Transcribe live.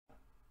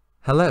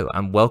Hello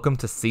and welcome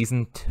to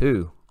Season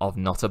 2 of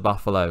Not a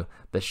Buffalo,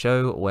 the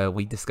show where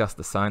we discuss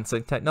the science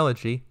and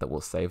technology that will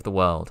save the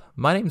world.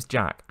 My name's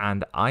Jack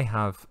and I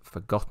have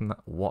forgotten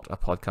what a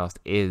podcast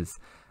is,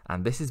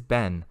 and this is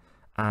Ben,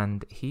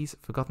 and he's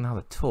forgotten how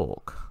to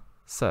talk.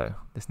 So,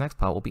 this next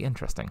part will be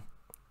interesting.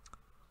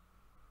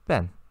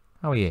 Ben,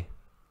 how are you?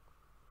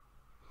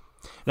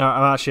 No,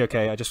 I'm actually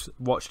okay. I just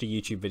watched a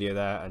YouTube video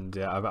there, and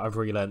I've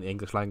relearned the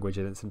English language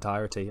in its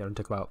entirety, and it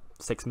took about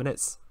 6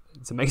 minutes.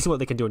 It's amazing what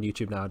they can do on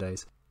YouTube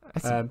nowadays.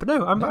 But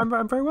no,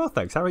 I'm very well,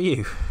 thanks. How are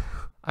you?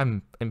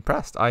 I'm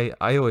impressed. I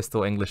always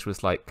thought English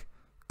was like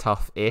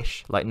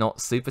tough-ish, like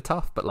not super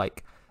tough, but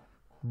like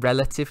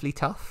relatively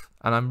tough,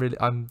 and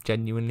I'm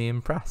genuinely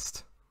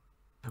impressed.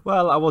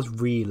 Well, I was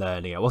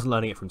relearning. I wasn't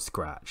learning it from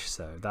scratch,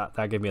 so that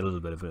gave me a little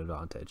bit of an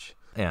advantage.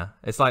 Yeah,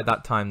 it's like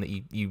that time that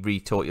you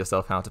re-taught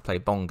yourself how to play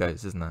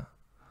bongos, isn't it?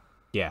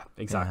 Yeah,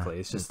 exactly. Yeah,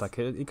 it's just like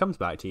it comes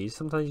back to you.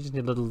 Sometimes you just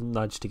need a little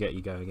nudge to get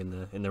you going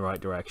in the right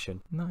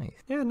direction. Nice.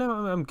 Yeah,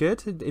 no, I'm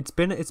good. It's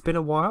been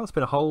a while. It's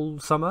been a whole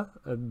summer,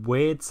 a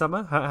weird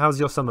summer. How's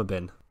your summer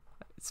been?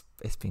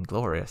 It's been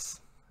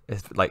glorious.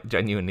 It's like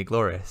genuinely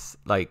glorious.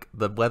 Like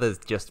the weather's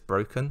just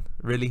broken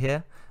really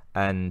here,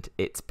 and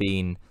it's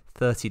been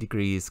 30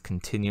 degrees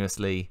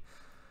continuously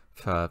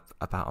for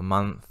about a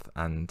month,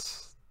 and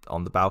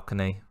on the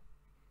balcony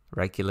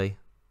regularly.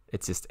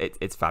 It's just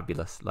it's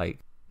fabulous. Like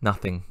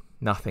nothing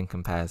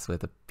compares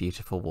with a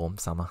beautiful warm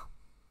summer.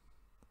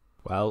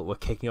 Well, we're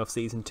kicking off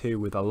season 2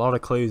 with a lot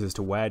of clues as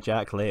to where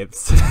Jack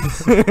lives.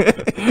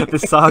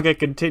 The saga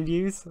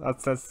continues.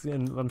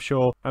 I'm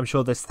sure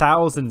there's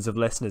thousands of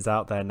listeners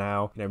out there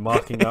now,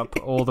 marking up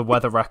all the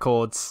weather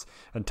records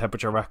and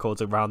temperature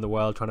records around the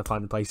world, trying to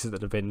find the places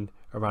that have been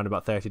around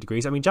about 30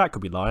 degrees. I mean, Jack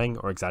could be lying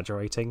or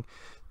exaggerating,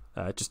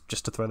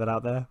 just to throw that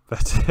out there,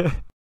 but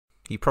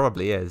He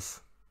probably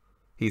is.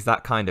 He's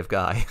that kind of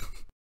guy.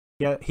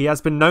 Yeah, he has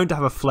been known to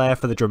have a flair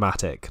for the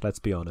dramatic, let's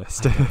be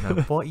honest. I don't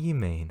know what you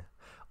mean.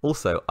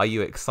 Also, are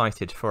you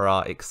excited for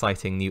our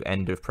exciting new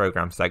end of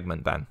program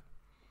segment, Ben?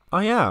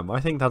 I am. I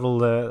think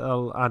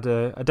that'll add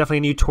a definitely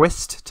new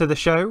twist to the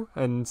show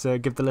and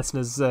give the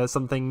listeners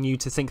something new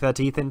to sink their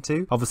teeth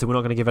into. Obviously, we're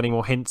not going to give any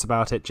more hints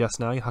about it just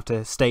now. You'll have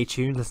to stay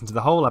tuned, listen to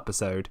the whole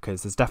episode,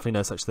 because there's definitely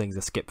no such thing as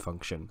a skip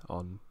function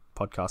on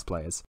podcast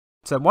players.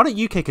 So why don't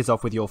you kick us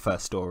off with your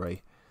first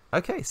story?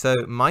 Okay,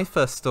 so my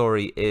first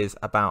story is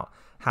about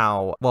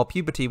how, while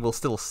puberty will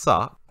still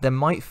suck, there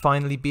might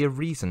finally be a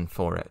reason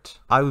for it.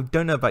 I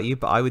don't know about you,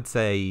 but I would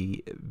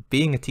say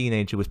being a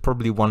teenager was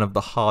probably one of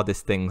the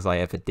hardest things I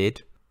ever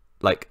did.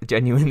 Like,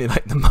 genuinely,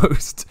 like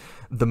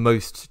the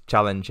most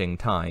challenging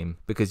time,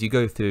 because you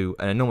go through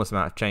an enormous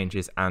amount of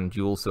changes and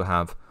you also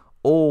have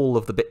all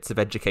of the bits of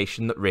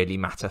education that really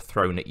matter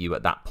thrown at you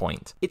at that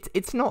point.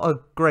 It's not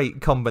a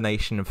great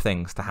combination of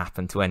things to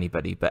happen to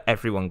anybody, but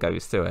everyone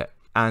goes through it.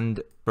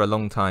 And for a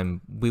long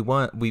time, we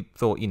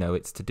thought,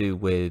 it's to do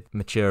with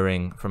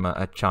maturing from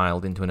a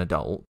child into an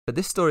adult. But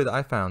this story that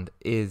I found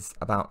is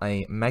about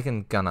a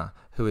Megan Gunner,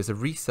 who is a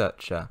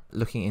researcher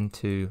looking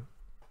into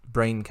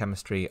brain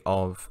chemistry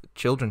of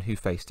children who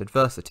faced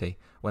adversity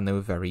when they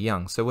were very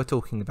young. So we're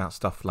talking about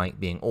stuff like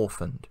being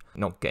orphaned,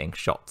 not getting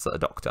shots at a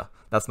doctor.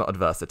 That's not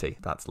adversity,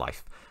 that's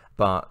life.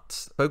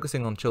 But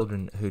focusing on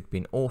children who'd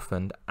been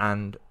orphaned,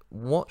 and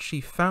what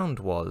she found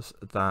was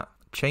that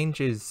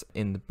changes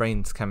in the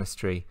brain's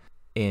chemistry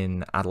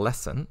in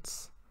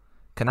adolescence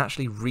can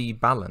actually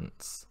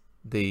rebalance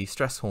the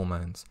stress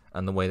hormones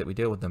and the way that we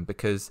deal with them,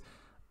 because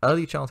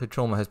early childhood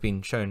trauma has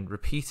been shown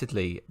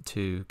repeatedly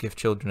to give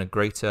children a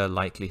greater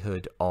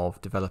likelihood of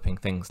developing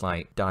things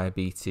like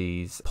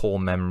diabetes, poor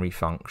memory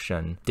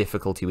function,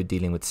 difficulty with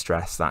dealing with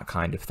stress, that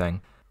kind of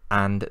thing.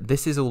 And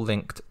this is all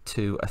linked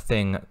to a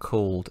thing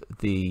called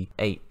the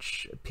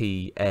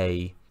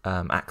HPA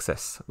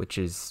axis, which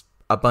is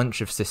a bunch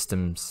of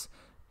systems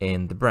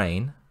in the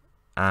brain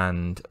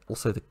and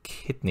also the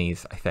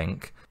kidneys, I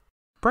think.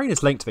 Brain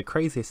is linked to the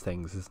craziest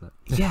things, isn't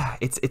it? Yeah,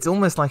 it's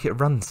almost like it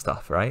runs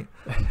stuff, right?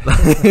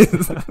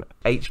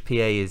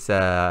 HPA is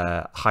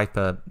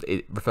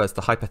it refers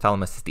to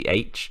hypothalamus as the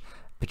H,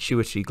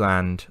 pituitary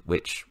gland,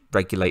 which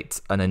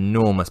regulates an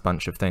enormous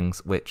bunch of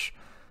things, which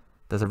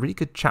there's a really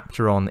good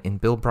chapter on in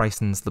Bill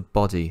Bryson's The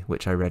Body,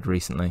 which I read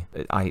recently.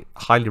 I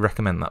highly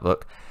recommend that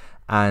book,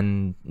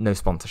 and no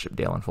sponsorship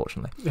deal,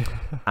 unfortunately.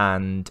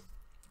 And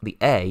the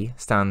A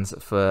stands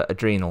for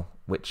adrenal,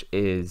 which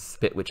is a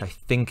bit which I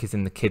think is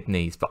in the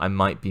kidneys, but I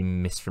might be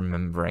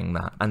misremembering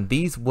that. And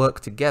these work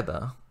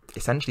together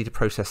essentially to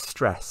process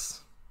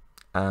stress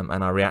and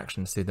our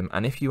reactions to them.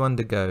 And if you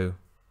undergo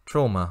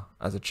trauma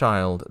as a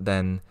child,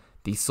 then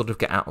these sort of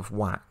get out of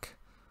whack.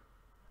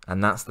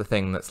 And that's the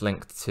thing that's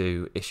linked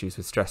to issues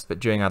with stress.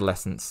 But during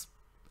adolescence,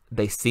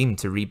 they seem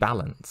to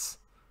rebalance,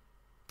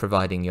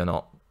 providing you're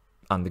not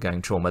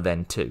undergoing trauma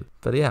then too.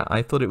 But yeah,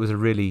 I thought it was a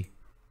really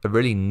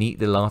neat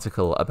little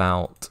article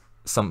about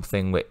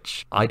something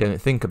which I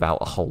don't think about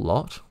a whole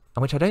lot,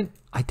 and which I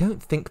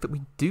don't think that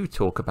we do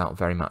talk about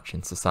very much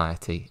in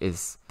society,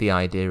 is the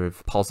idea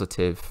of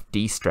positive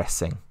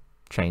de-stressing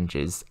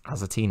changes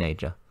as a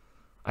teenager.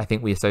 I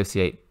think we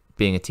associate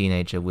being a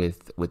teenager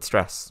with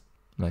stress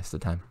most of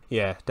the time.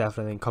 Yeah,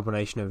 definitely. A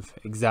combination of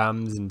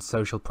exams and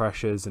social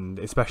pressures, and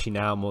especially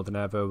now more than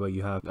ever, where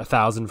you have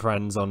 1,000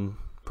 friends on,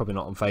 probably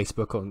not on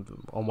Facebook,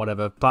 on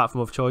whatever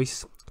platform of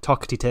choice.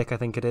 Talkity Tick, I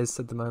think it is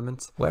at the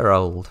moment. We're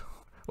old.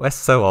 We're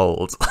so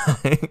old.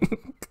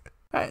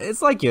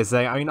 It's like you're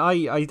saying. I mean,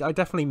 I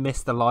definitely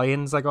miss the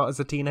lions I got as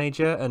a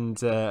teenager, and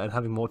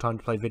having more time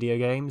to play video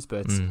games.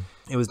 But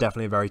it was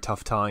definitely a very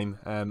tough time,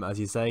 as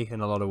you say,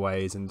 in a lot of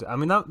ways. And I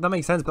mean, that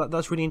makes sense. But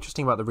that's really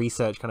interesting about the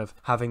research, kind of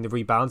having the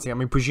rebalancing. I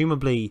mean,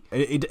 presumably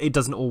it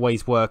doesn't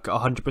always work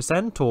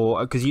 100%,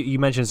 or because you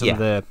mentioned some of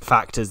the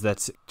factors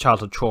that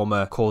childhood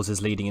trauma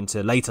causes leading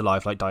into later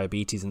life, like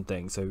diabetes and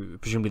things. So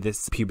presumably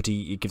this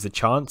puberty, it gives a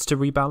chance to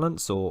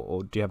rebalance,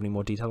 or do you have any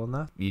more detail on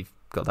that? You've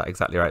got that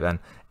exactly right, Ben.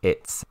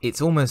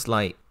 It's almost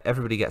like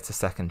everybody gets a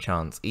second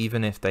chance,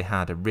 even if they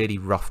had a really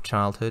rough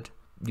childhood.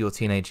 Your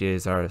teenage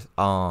years are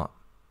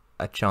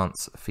a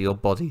chance for your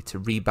body to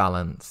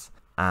rebalance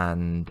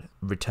and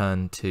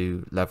return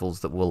to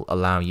levels that will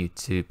allow you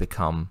to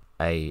become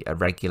a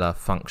regular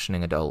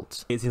functioning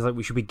adult. It seems like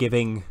we should be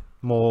giving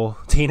more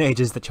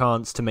teenagers the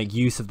chance to make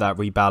use of that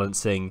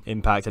rebalancing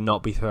impact and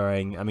not be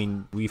throwing. I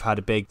mean, we've had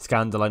a big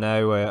scandal, I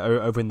know,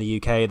 over in the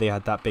UK. They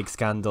had that big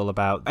scandal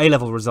about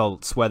A-level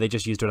results where they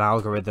just used an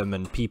algorithm,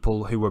 and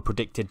people who were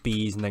predicted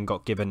Bs and then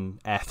got given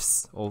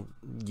Fs or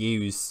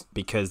Us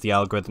because the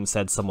algorithm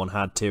said someone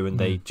had to, and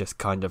they just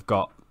kind of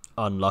got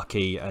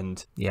unlucky.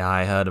 And yeah,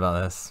 I heard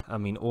about this. I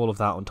mean, all of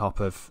that on top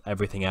of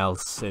everything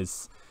else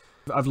is...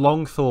 I've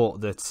long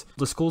thought that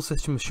the school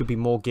system should be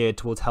more geared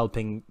towards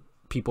helping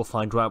people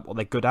find out what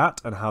they're good at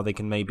and how they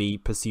can maybe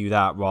pursue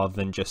that, rather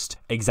than just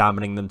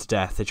examining them to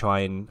death to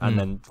try and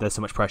then there's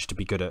so much pressure to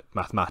be good at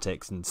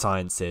mathematics and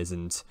sciences.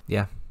 And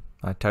yeah,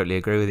 I totally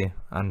agree with you.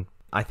 And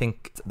I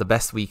think the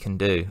best we can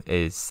do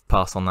is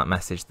pass on that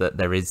message that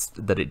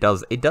it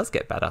does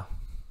get better.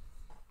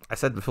 I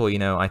said before,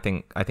 I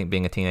think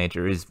being a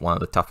teenager is one of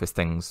the toughest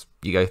things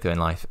you go through in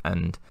life,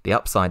 and the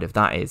upside of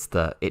that is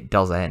that it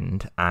does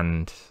end,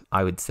 and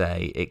I would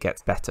say it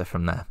gets better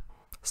from there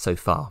so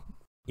far.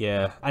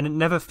 Yeah, and it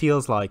never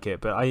feels like it,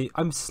 but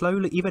I'm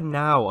slowly, even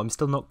now, I'm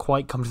still not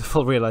quite come to the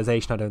full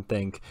realization, I don't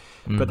think,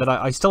 but that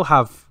I still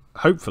have,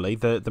 hopefully,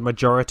 the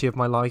majority of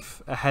my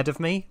life ahead of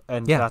me,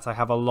 and that I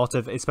have a lot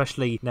of,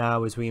 especially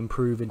now as we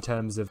improve in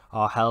terms of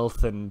our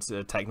health and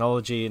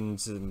technology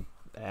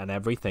and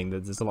everything,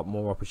 there's a lot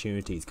more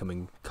opportunities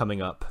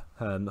coming up,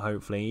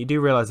 hopefully. You do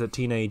realize that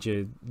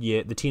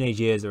the teenage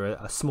years are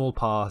a small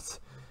part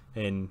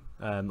in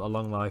a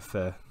long life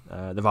for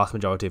the vast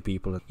majority of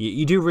people.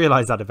 You do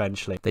realize that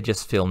eventually. They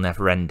just feel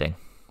never ending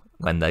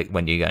when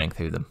you're going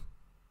through them,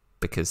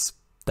 because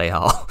they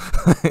are.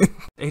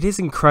 It is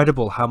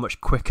incredible how much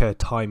quicker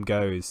time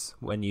goes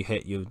when you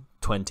hit your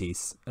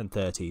 20s and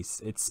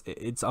 30s.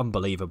 It's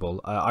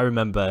unbelievable. I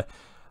remember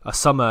a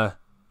summer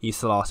used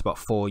to last about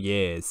 4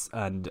 years,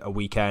 and a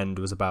weekend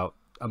was about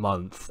a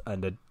month,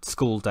 and a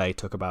school day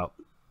took about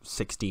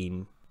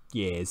 16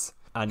 years.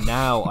 And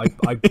now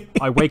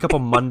I wake up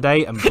on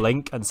Monday and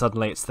blink, and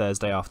suddenly it's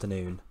Thursday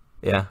afternoon.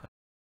 Yeah.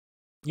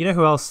 You know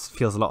who else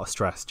feels a lot of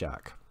stress,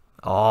 Jack?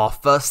 Oh,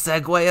 first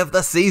segue of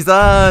the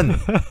season!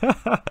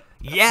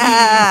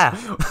 Yeah!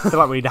 I feel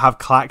like we need to have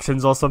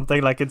klaxons or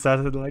something, like instead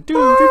of like do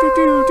do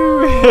do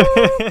do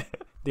do.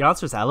 The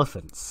answer is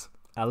elephants.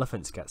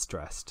 Elephants get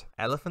stressed.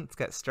 Elephants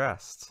get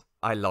stressed.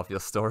 I love your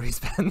stories,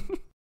 Ben.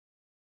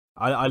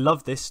 I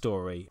love this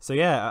story. So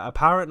yeah,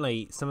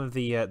 apparently some of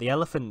the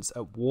elephants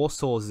at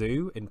Warsaw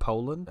Zoo in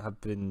Poland have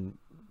been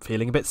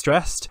feeling a bit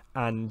stressed,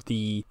 and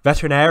the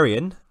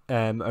veterinarian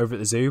over at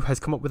the zoo has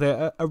come up with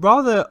a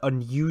rather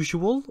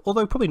unusual,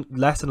 although probably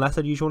less and less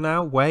unusual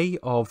now, way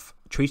of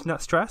treating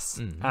that stress,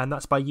 and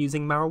that's by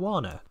using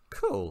marijuana.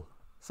 Cool.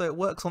 So it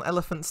works on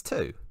elephants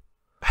too?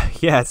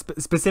 Yeah,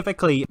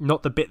 specifically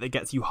not the bit that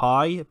gets you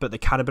high, but the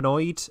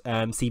cannabinoid,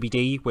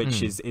 CBD,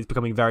 which is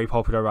becoming very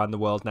popular around the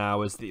world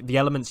now, as the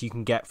elements you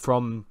can get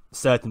from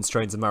certain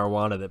strains of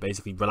marijuana that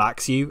basically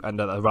relax you and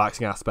are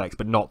relaxing aspects,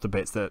 but not the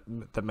bits that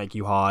make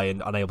you high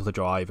and unable to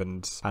drive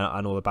and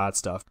all the bad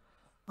stuff.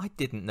 I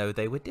didn't know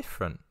they were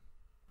different.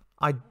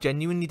 I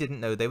genuinely didn't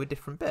know they were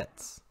different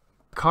bits.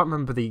 I can't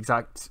remember the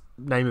exact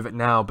name of it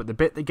now, but the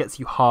bit that gets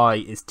you high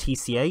is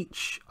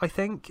TCH, I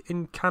think,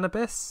 in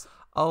cannabis.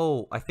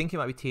 Oh, I think it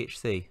might be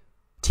THC.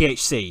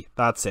 THC,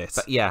 that's it.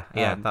 But yeah,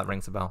 that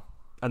rings a bell.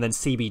 And then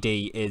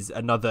CBD is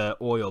another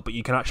oil, but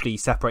you can actually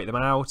separate them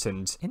out.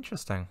 And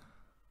interesting.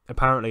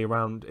 Apparently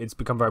it's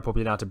become very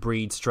popular now to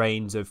breed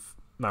strains of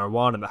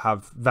marijuana that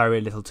have very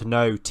little to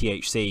no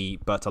THC,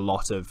 but a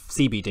lot of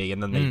CBD,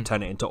 and then they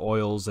turn it into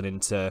oils and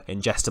into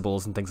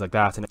ingestibles and things like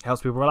that, and it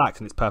helps people relax,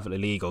 and it's perfectly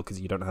legal because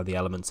you don't have the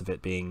elements of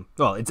it being,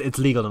 well, it's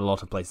legal in a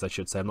lot of places, I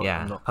should say. I'm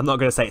not going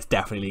to say it's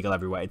definitely legal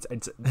everywhere.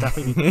 It's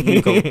definitely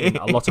legal in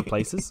a lot of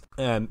places,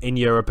 in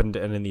Europe and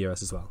in the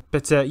US as well.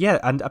 But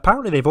and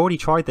apparently they've already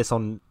tried this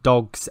on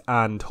dogs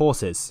and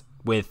horses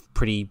with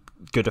pretty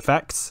good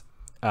effects,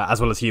 as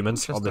well as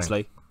humans,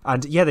 obviously.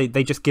 And yeah,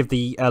 they just give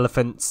the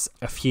elephants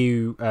a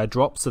few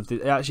drops of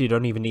the. Actually, you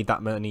don't even need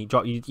that many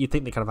drops. You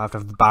think they kind of have to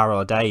have a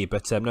barrel a day,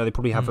 but no, they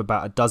probably have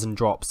about a dozen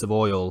drops of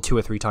oil 2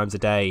 or 3 times a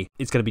day.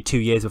 It's going to be 2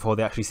 years before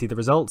they actually see the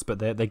results, but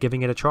they're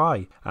giving it a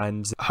try,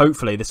 and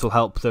hopefully this will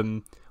help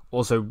them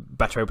also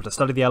better able to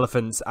study the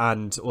elephants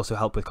and also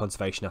help with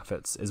conservation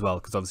efforts as well.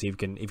 Because obviously, if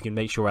you can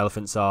make sure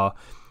elephants are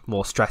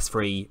more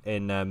stress-free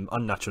in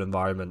unnatural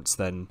environments,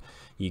 then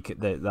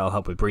they'll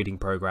help with breeding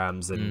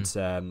programs and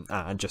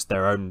just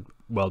their own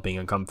well-being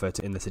and comfort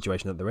in the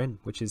situation that they're in,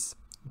 which is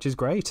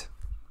great.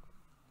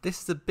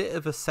 This is a bit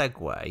of a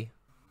segue.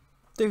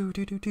 Do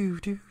do do do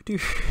do do.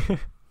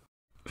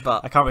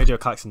 But I can't really do a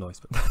klaxon noise.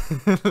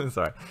 But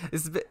sorry,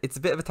 it's a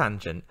bit of a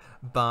tangent.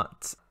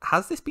 But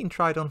has this been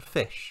tried on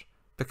fish?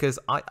 Because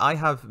I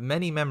have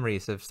many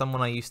memories of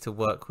someone I used to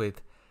work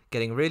with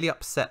getting really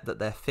upset that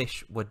their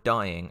fish were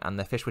dying, and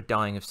their fish were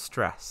dying of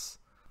stress.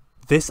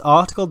 This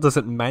article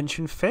doesn't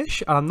mention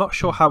fish, and I'm not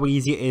sure how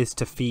easy it is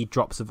to feed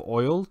drops of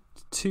oil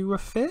to a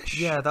fish.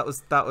 Yeah, that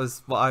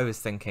was what I was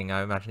thinking.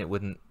 I imagine it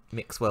wouldn't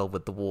mix well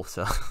with the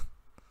water.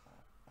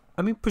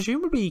 I mean,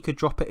 presumably you could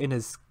drop it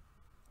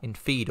in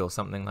feed or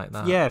something like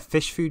that. Yeah,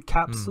 fish food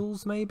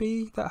capsules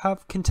maybe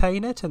that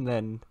contain it, and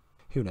then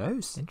who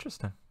knows?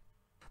 Interesting.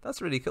 That's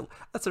really cool.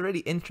 That's a really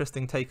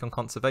interesting take on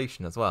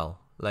conservation as well.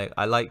 Like,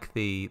 I like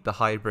the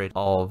hybrid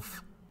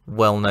of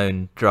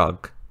well-known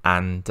drug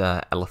and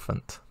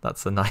elephant.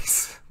 That's a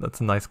nice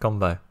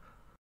combo.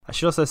 I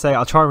should also say,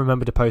 I'll try and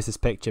remember to post this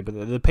picture,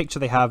 but the picture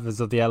they have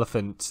is of the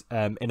elephant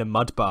in a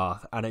mud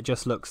bath, and it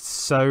just looks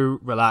so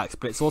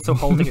relaxed, but it's also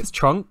holding its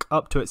trunk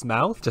up to its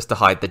mouth. Just to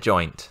hide the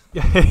joint.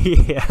 Yeah.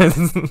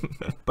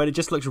 But it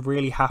just looks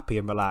really happy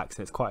and relaxed.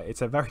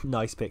 It's a very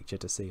nice picture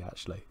to see,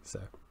 actually.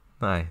 So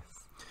nice.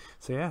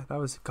 So yeah, that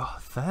was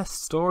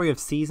first story of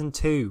season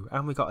 2,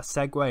 and we got a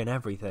segue and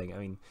everything. I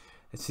mean,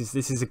 this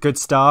is a good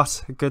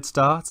start. A good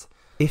start.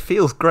 It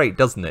feels great,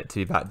 doesn't it, to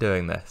be back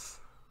doing this?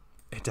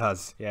 It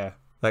does, yeah.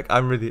 Like,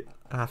 I'm really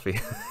happy.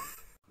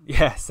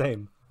 Yeah,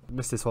 same.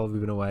 Missed this while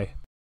we've been away.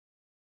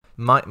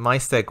 My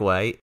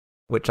segue,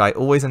 which I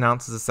always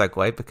announce as a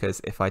segue, because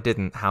if I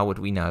didn't, how would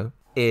we know?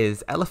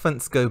 Is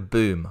elephants go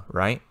boom,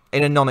 right?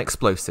 In a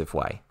non-explosive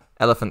way.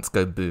 Elephants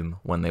go boom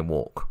when they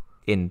walk.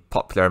 In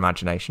popular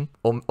imagination,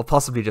 or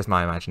possibly just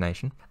my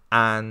imagination,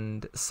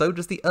 and so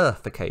does the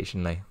Earth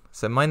occasionally.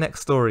 So my next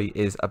story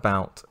is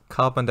about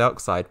carbon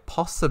dioxide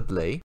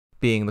possibly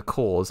being the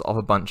cause of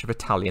a bunch of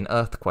Italian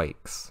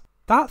earthquakes.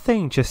 That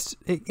thing just,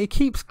 it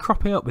keeps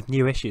cropping up with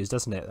new issues,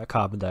 doesn't it? That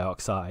carbon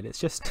dioxide. It's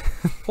just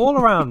all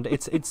around.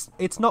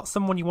 It's not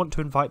someone you want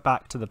to invite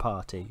back to the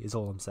party, is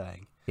all I'm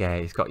saying. Yeah,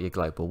 you've got your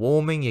global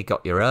warming, you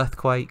got your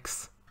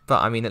earthquakes,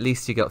 but I mean, at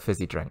least you got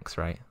fizzy drinks,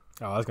 right?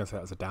 Oh, I was going to say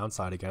that was a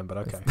downside again, but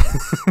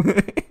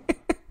okay.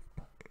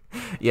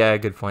 Yeah,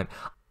 good point.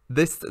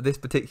 This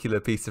particular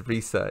piece of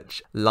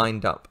research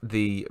lined up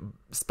the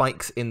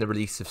spikes in the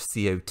release of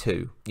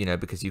CO2,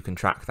 because you can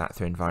track that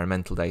through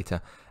environmental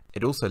data.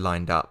 It also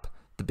lined up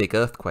the big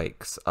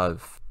earthquakes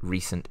of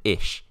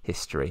recent-ish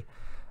history.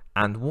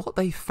 And what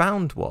they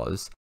found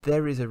was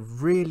there is a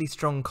really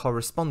strong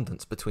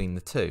correspondence between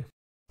the two.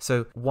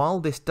 So while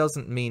this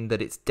doesn't mean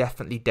that it's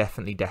definitely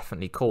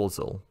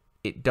causal,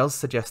 it does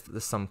suggest that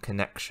there's some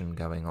connection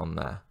going on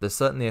there. There's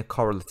certainly a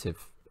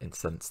correlative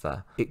instance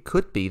there. It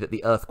could be that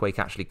the earthquake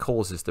actually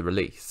causes the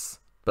release,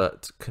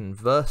 but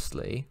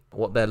conversely,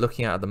 what they're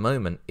looking at the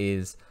moment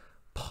is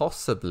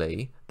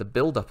possibly the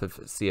buildup of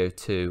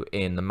CO2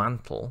 in the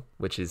mantle,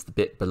 which is the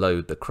bit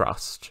below the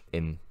crust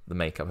in the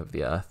makeup of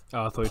the Earth.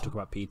 Oh, I thought you were talking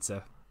about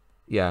pizza.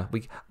 Yeah,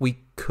 we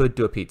could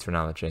do a pizza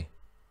analogy.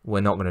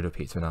 We're not going to do a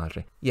pizza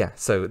analogy. Yeah,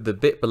 so the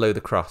bit below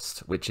the crust,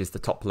 which is the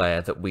top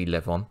layer that we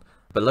live on,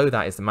 below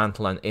that is the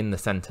mantle, and in the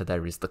center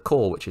there is the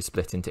core, which is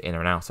split into inner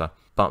and outer.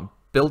 But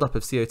buildup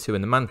of CO2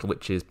 in the mantle,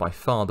 which is by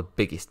far the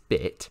biggest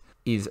bit,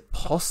 is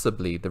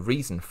possibly the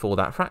reason for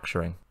that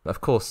fracturing. Of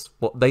course,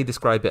 what they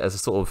describe it as a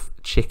sort of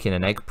chicken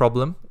and egg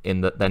problem,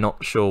 in that they're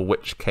not sure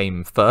which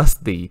came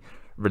first, the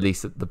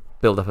release of the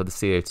buildup of the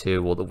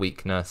CO2 or the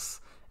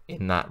weakness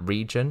in that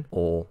region,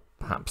 or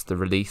perhaps the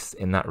release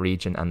in that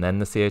region and then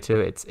the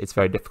CO2. It's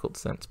very difficult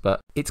to sense,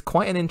 but it's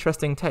quite an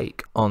interesting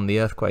take on the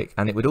earthquake,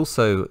 and it would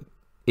also,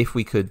 if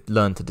we could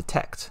learn to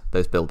detect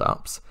those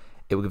build-ups,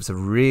 it would give us a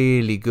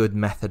really good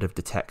method of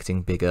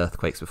detecting big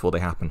earthquakes before they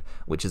happen,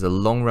 which is a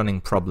long-running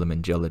problem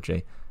in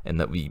geology, in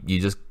that you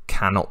just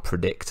cannot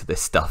predict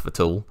this stuff at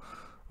all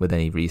with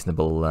any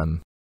reasonable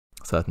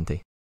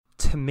certainty.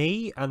 To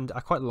me, and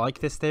I quite like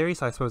this theory,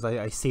 so I suppose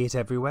I see it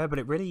everywhere, but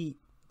it really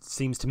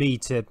seems to me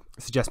to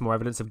suggest more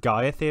evidence of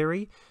Gaia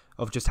theory,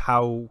 of just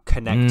how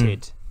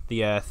connected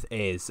the Earth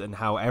is, and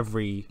how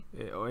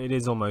it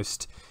is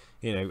almost,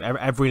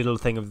 every little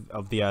thing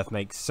of the Earth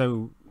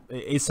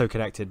is so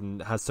connected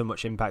and has so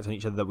much impact on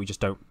each other that we just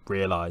don't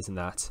realize. And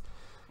that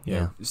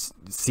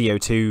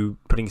CO2,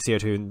 putting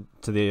CO2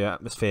 into the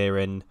atmosphere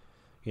in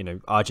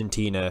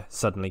Argentina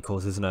suddenly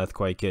causes an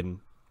earthquake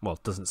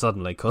doesn't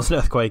suddenly cause an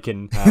earthquake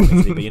in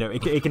Italy,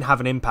 but it can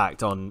have an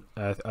impact on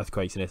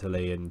earthquakes in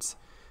Italy, and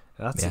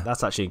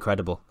That's actually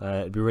incredible.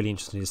 It'd be really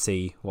interesting to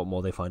see what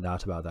more they find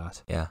out about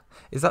that. Yeah.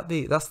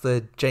 That's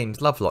the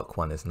James Lovelock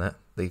one, isn't it?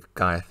 The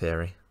Gaia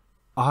theory.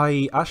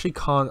 I actually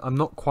can't. I'm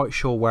not quite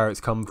sure where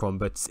it's come from,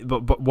 but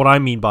what I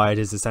mean by it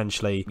is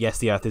essentially, yes,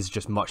 the Earth is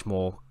just much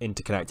more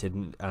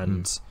interconnected,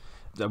 and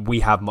we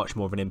have much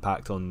more of an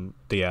impact on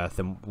the Earth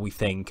than we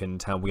think,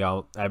 and how we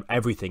are.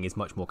 Everything is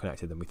much more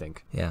connected than we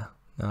think. Yeah,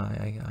 no,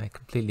 I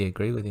completely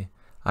agree with you.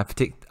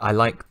 I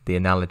like the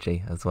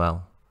analogy as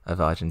well of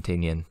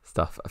Argentinian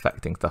stuff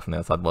affecting stuff on the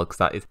outside world,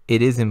 because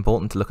it is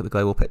important to look at the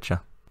global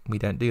picture. We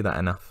don't do that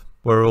enough.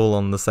 We're all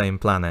on the same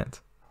planet,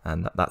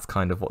 and that's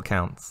kind of what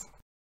counts.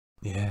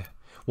 Yeah.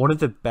 One of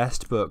the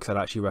best books I'd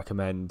actually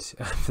recommend,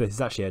 this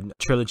is actually a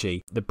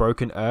trilogy, the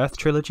Broken Earth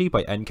trilogy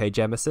by N.K.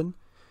 Jemisin.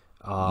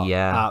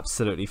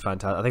 Absolutely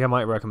fantastic. I think I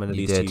might have recommended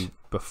these to you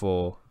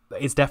before.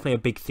 It's definitely a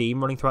big theme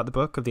running throughout the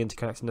book of the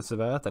interconnectedness of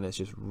Earth, and it's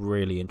just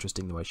really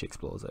interesting the way she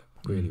explores it.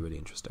 Really, really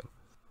interesting.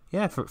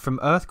 Yeah, from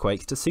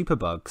earthquakes to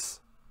superbugs.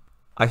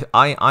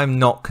 I'm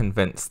not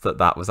convinced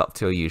that was up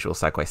to your usual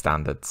Segway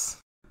standards.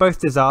 Both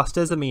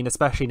disasters. I mean,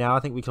 especially now, I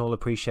think we can all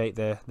appreciate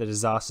the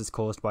disasters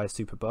caused by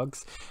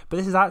superbugs. But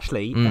this is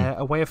actually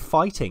a way of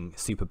fighting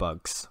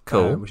superbugs.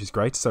 Cool. Which is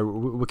great. So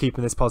we're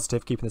keeping this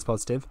positive. Keep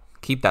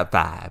that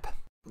vibe.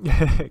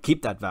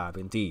 Keep that vibe,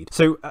 indeed.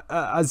 So,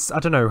 as I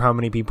don't know how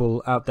many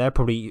people out there,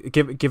 probably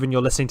given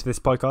you're listening to this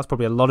podcast,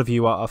 probably a lot of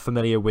you are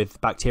familiar with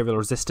bacterial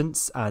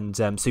resistance, and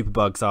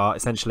superbugs are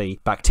essentially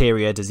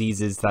bacteria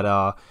diseases that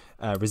are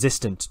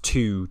resistant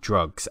to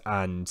drugs,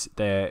 and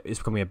it's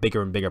becoming a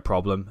bigger and bigger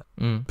problem,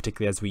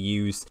 particularly as we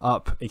use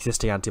up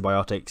existing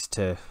antibiotics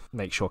to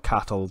make sure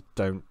cattle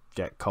don't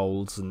get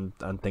colds and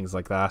things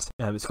like that.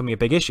 It's becoming a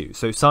big issue.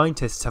 So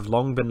scientists have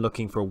long been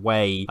looking for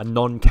a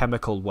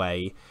non-chemical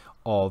way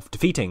of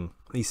defeating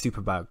these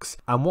superbugs,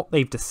 and what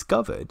they've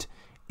discovered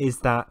is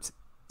that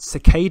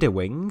cicada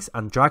wings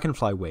and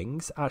dragonfly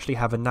wings actually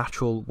have a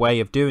natural way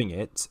of doing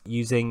it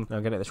using,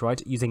 I'm getting this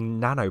right, using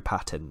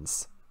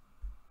nanopatterns.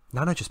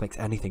 Nano just makes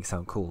anything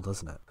sound cool,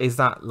 doesn't it? Is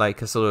that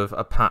like a sort of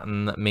a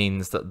pattern that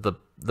means that the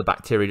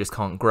bacteria just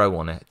can't grow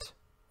on it,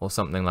 or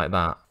something like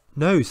that?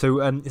 No,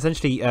 so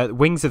essentially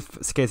wings of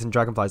cicadas and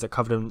dragonflies are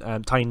covered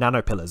in tiny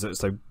nanopillars,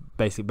 so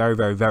basically very,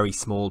 very, very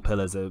small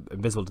pillars are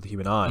invisible to the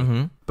human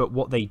eye. But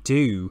what they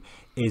do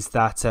is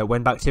that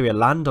when bacteria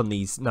land on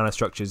these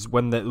nanostructures,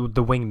 when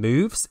the wing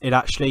moves,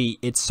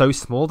 it's so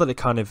small that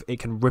it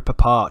can rip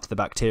apart the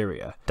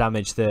bacteria,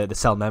 damage the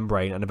cell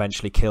membrane, and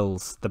eventually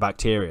kills the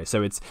bacteria.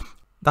 So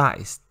that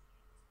is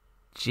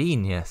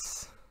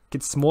genius.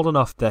 It's small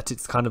enough that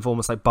it's kind of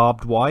almost like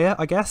barbed wire,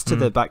 I guess, to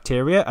the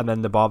bacteria, and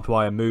then the barbed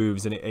wire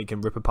moves and it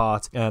can rip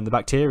apart the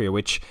bacteria,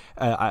 which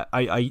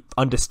I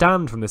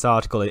understand from this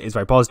article is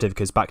very positive,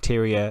 because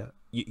bacteria,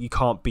 you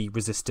can't be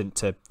resistant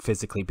to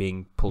physically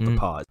being pulled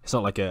apart. It's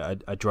not like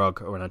a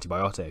drug or an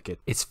antibiotic.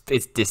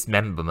 It's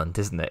dismemberment,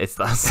 isn't it? It's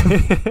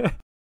that.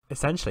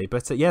 Essentially.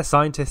 But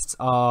scientists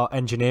are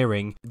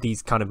engineering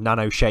these kind of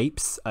nano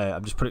shapes.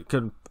 I'm just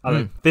putting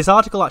this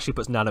article actually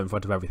puts nano in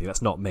front of everything.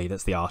 That's not me,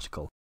 that's the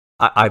article.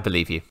 I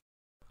believe you.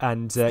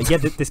 And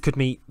this could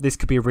be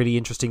a really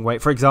interesting way.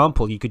 For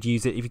example, you could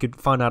use it if you could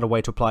find out a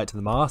way to apply it to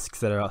the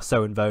masks that are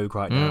so in vogue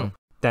right now.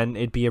 Then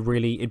it'd be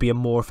a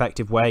more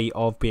effective way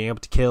of being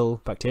able to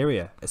kill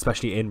bacteria,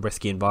 especially in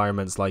risky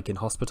environments like in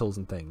hospitals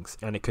and things.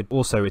 And it could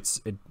also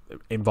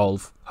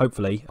involve,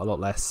 hopefully, a lot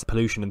less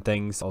pollution and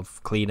things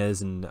of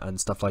cleaners and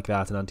stuff like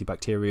that, and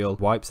antibacterial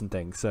wipes and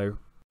things. So,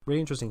 really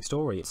interesting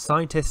story.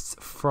 Scientists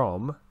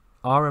from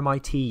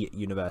RMIT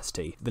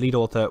University. The lead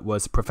author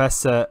was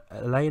Professor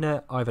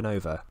Elena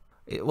Ivanova.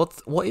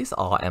 What is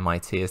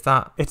RMIT? Is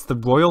that? It's the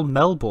Royal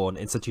Melbourne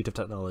Institute of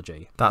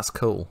Technology. That's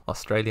cool.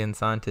 Australian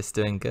scientists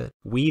doing good.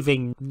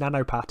 Weaving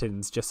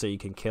nanopatterns just so you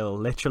can kill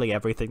literally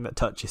everything that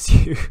touches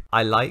you.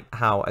 I like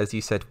how, as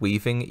you said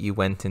weaving, you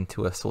went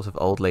into a sort of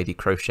old lady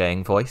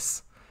crocheting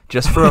voice.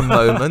 Just for a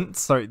moment.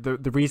 Sorry, the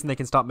reason they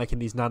can start making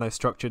these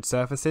nanostructured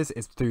surfaces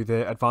is through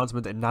the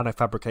advancement in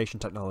nanofabrication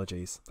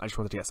technologies. I just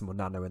wanted to get some more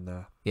nano in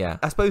there. Yeah,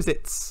 I suppose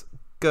it's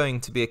going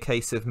to be a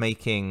case of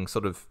making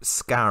sort of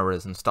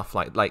scourers and stuff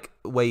like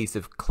ways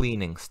of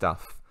cleaning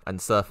stuff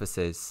and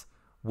surfaces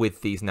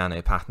with these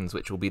nano patterns,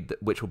 which will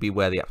be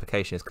where the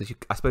application is, because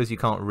I suppose you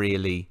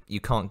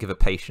can't give a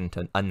patient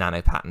a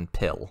nano pattern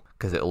pill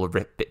because it'll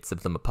rip bits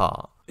of them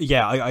apart.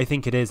 Yeah, I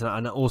think it is,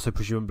 and also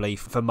presumably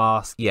for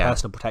masks,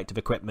 personal protective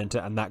equipment,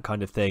 and that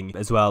kind of thing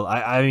as well.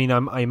 I mean,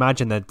 I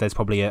imagine that there's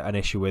probably an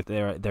issue with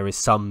there is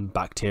some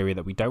bacteria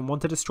that we don't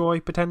want to destroy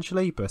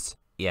potentially, but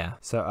yeah.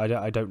 So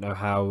I don't know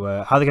how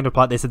they're going to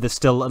apply this. They're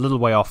still a little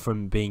way off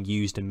from being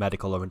used in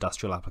medical or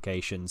industrial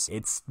applications.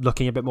 It's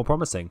looking a bit more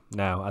promising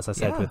now, as I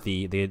said, with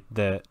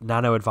the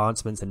nano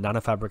advancements and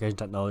nanofabrication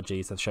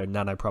technologies have shown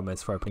nano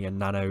promise for opening a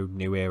nano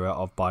new era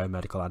of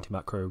biomedical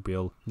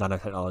antimicrobial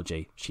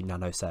nanotechnology. She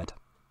nano said.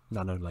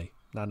 Nanoli.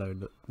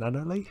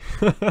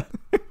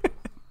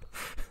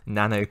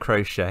 Nano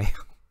crochet.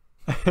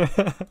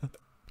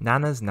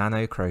 Nana's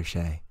nano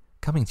crochet.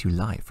 Coming to you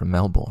live from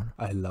Melbourne.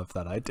 I love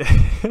that idea.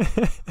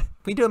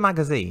 we do a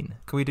magazine?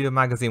 Can we do a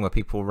magazine where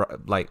people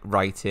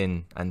write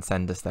in and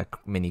send us their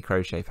mini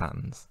crochet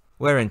patterns?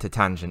 We're into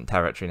tangent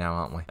territory now,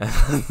 aren't we?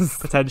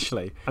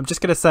 Potentially. I'm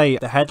just going to say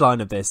the headline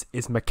of this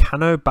is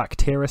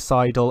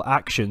Mechanobactericidal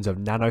Actions of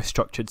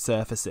Nanostructured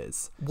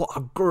Surfaces. What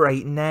a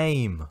great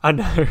name. I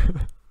know.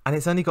 And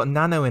it's only got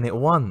nano in it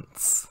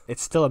once.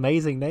 It's still an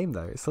amazing name,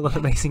 though. It's still an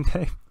amazing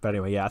name. But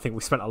anyway, yeah, I think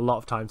we spent a lot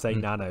of time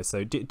saying nano.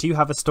 So do you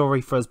have a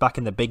story for us back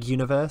in the big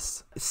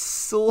universe?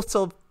 Sort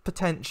of,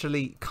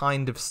 potentially,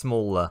 kind of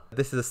smaller.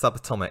 This is a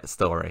subatomic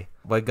story.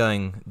 We're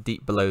going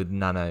deep below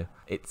nano.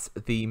 It's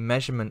the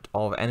measurement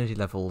of energy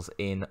levels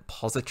in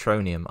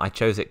positronium. I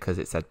chose it because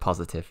it said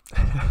positive.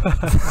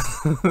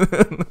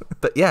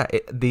 But yeah,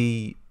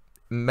 the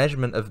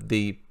measurement of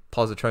the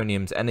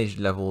positronium's energy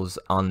levels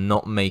are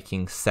not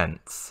making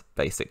sense,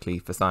 basically,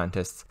 for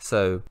scientists.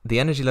 So the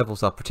energy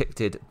levels are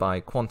predicted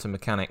by quantum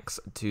mechanics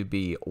to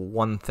be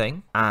one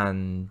thing,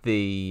 and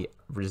the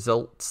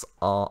results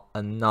are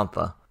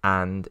another.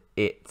 And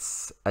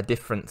it's a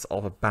difference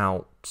of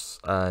about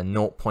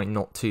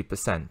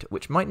 0.02%,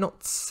 which might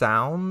not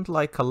sound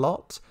like a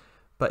lot,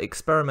 but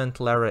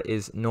experimental error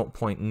is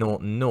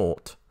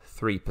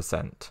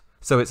 0.003%.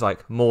 So it's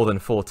like more than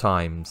 4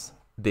 times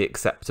the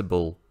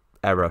acceptable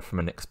error from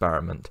an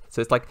experiment.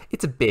 So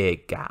it's a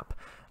big gap.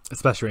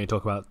 Especially when you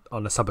talk about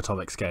on a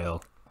subatomic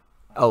scale.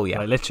 Oh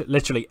yeah.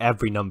 Literally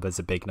every number's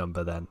a big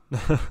number then.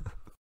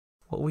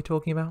 What are we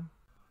talking about?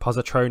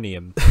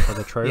 Positronium.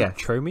 Yeah.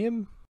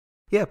 Tromium?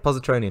 Yeah,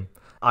 positronium.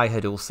 I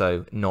had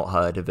also not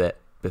heard of it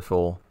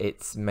before.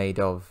 It's made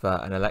of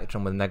an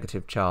electron with a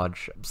negative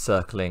charge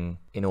circling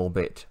in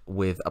orbit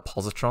with a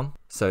positron.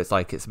 So it's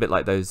a bit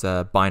like those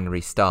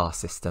binary star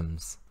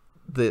systems.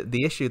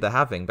 The issue they're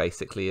having,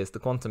 basically, is the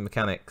quantum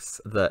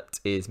mechanics that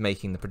is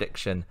making the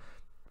prediction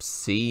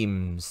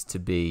seems to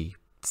be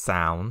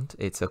sound.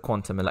 It's a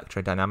quantum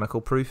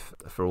electrodynamical proof,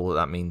 for all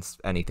that means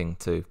anything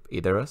to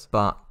either of us.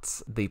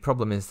 But the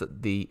problem is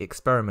that the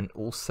experiment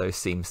also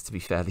seems to be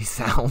fairly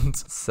sound.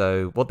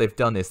 So what they've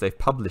done is they've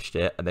published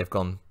it and they've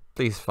gone,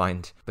 please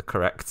find the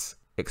correct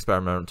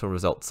experimental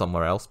results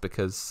somewhere else,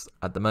 because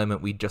at the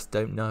moment we just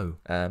don't know.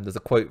 There's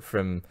a quote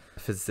from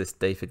physicist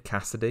David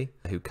Cassidy,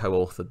 who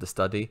co-authored the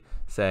study,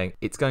 saying,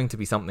 it's going to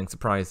be something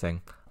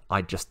surprising,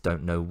 I just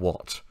don't know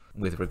what,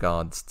 with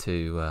regards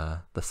to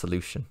the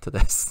solution to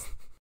this.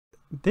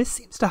 This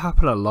seems to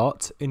happen a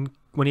lot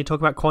when you talk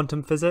about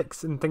quantum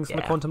physics and things on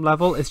the quantum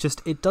level. It's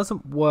just, it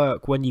doesn't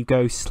work when you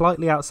go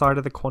slightly outside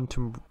of the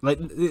quantum.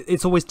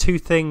 It's always two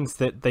things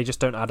that they just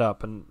don't add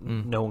up,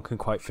 and no one can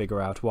quite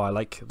figure out why.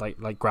 Like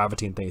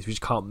gravity and things, we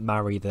just can't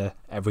marry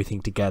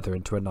everything together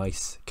into a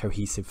nice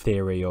cohesive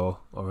theory or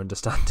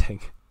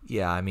understanding.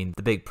 Yeah, I mean,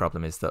 the big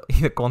problem is that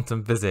either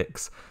quantum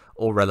physics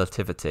or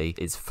relativity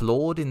is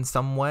flawed in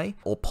some way,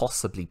 or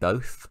possibly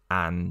both,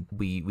 and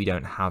we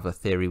don't have a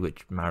theory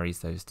which marries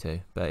those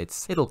two.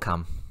 But it'll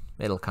come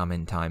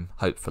in time,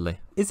 hopefully.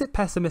 Is it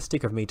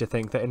pessimistic of me to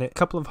think that in a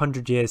couple of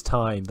 100 years'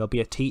 time there'll be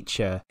a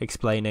teacher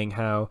explaining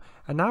how,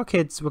 and now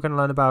kids, we're going to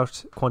learn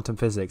about quantum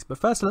physics, but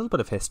first a little bit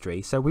of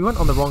history. So we went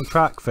on the wrong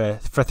track for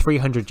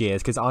 300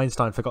 years because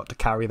Einstein forgot to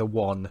carry the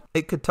 1.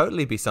 It could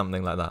totally be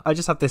something like that. I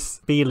just have this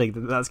feeling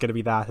that that's going to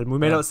be that, and we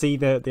may not see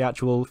the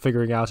actual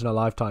figuring out in our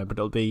lifetime, but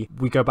it'll be,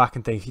 we go back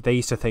and think, they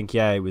used to think,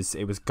 it was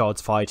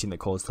gods fighting that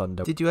caused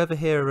thunder. Did you ever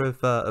hear of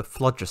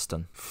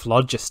phlogiston?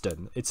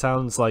 Phlogiston? It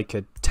sounds like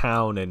a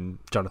town in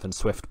Jonathan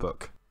Swift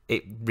book.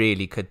 It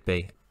really could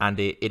be. And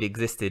it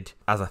existed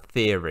as a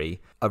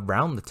theory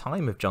around the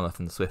time of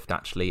Jonathan Swift,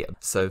 actually.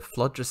 So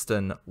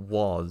phlogiston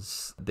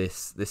was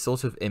this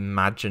sort of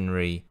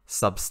imaginary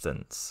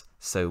substance.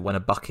 So when a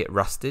bucket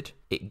rusted,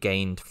 it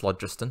gained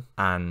phlogiston.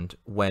 And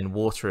when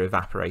water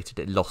evaporated,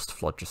 it lost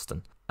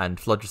phlogiston. And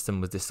phlogiston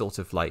was this sort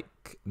of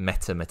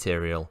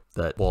metamaterial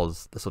that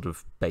was the sort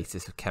of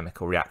basis of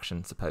chemical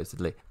reaction,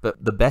 supposedly.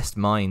 But the best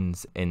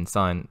minds in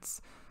science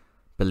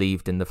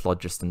believed in the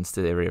phlogiston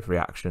theory of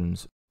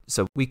reactions.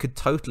 So we could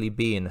totally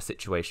be in a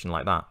situation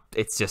like that.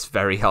 It's just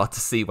very hard to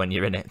see when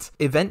you're in it.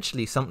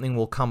 Eventually something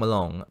will come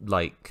along,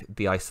 like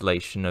the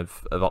isolation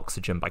of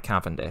oxygen by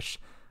Cavendish,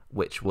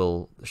 which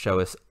will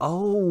show us,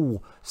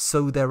 oh,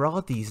 so there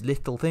are these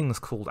little things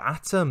called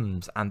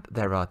atoms, and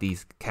there are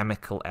these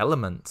chemical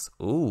elements.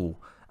 Ooh.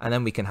 And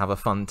then we can have a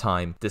fun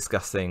time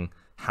discussing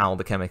how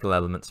the chemical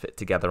elements fit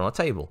together on a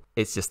table.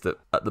 It's just that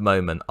at the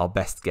moment, our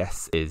best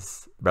guess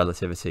is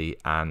relativity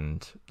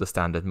and the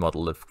standard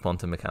model of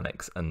quantum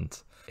mechanics,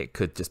 and it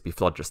could just be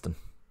phlogiston.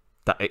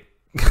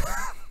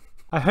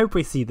 I hope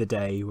we see the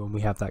day when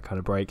we have that kind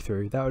of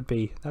breakthrough. That would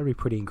be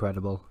pretty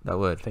incredible. That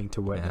would. Thing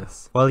to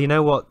witness. Yeah. Well, you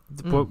know what?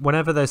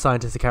 Whenever those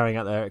scientists are carrying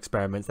out their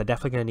experiments, they're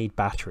definitely going to need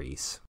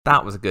batteries.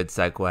 That was a good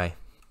segue.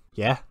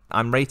 Yeah.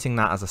 I'm rating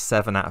that as a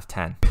 7 out of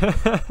 10.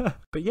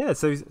 But yeah,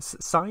 so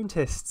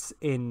scientists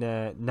in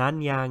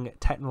Nanyang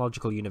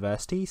Technological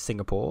University,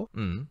 Singapore,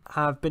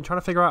 have been trying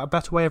to figure out a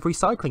better way of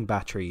recycling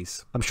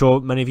batteries. I'm sure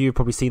many of you have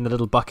probably seen the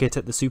little bucket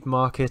at the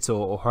supermarket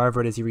or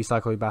however it is you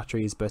recycle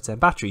batteries, but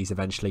batteries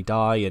eventually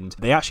die, and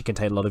they actually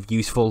contain a lot of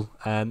useful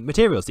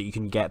materials that you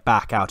can get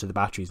back out of the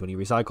batteries when you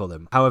recycle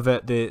them.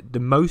 However, the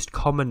most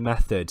common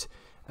method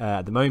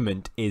at the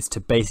moment is to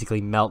basically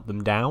melt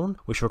them down,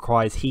 which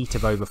requires heat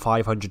of over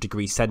 500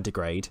 degrees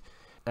centigrade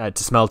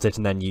to smelt it,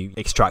 and then you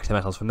extract the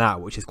metals from that,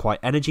 which is quite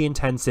energy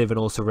intensive and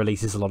also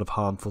releases a lot of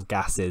harmful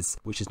gases,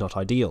 which is not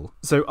ideal.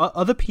 So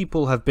other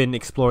people have been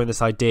exploring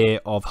this idea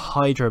of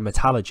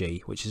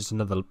hydrometallurgy, which is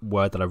another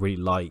word that I really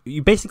like.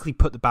 You basically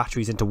put the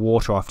batteries into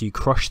water after you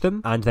crush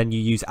them, and then you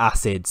use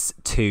acids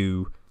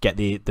to get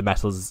the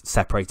metals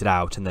separated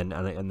out and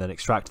then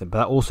extract them. But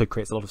that also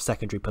creates a lot of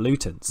secondary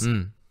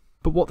pollutants.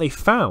 But what they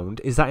found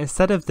is that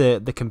instead of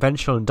the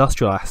conventional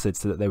industrial acids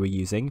that they were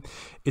using,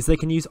 is they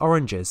can use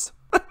oranges.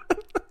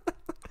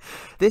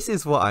 This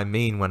is what I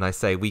mean when I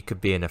say we could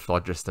be in a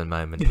phlogiston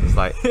moment. It's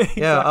like,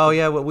 yeah, oh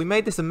yeah, well, we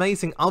made this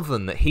amazing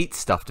oven that heats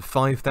stuff to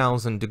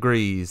 5,000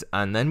 degrees,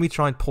 and then we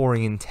tried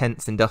pouring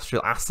intense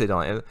industrial acid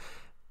on it.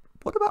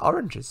 What about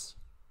oranges?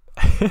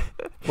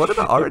 What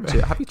about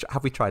oranges?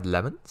 Have we tried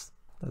lemons?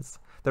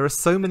 There are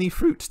so many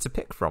fruits to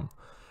pick from.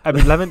 I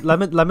mean,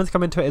 lemons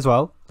come into it as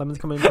well.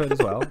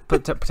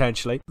 But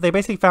potentially. They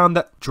basically found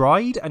that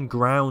dried and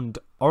ground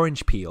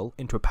orange peel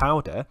into a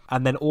powder,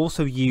 and then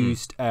also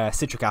used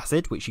citric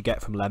acid, which you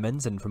get from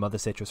lemons and from other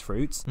citrus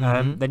fruits.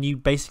 Then you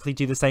basically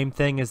do the same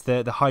thing as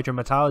the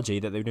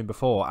hydrometallurgy that they were doing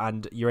before,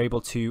 and you're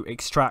able to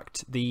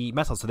extract the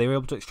metals. So they were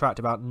able to extract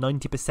about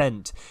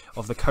 90%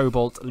 of the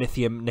cobalt,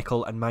 lithium,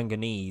 nickel, and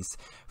manganese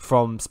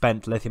from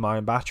spent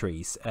lithium-ion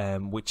batteries,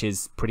 which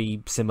is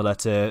pretty similar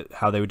to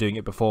how they were doing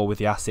it before with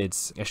the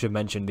acids. I should have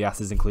mentioned the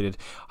acids included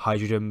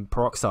hydrogen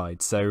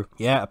peroxide. So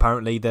yeah,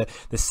 apparently the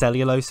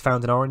cellulose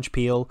found in orange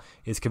peel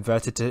is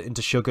converted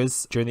into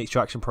sugars during the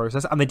extraction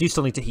process, and they do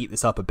still need to heat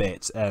this up a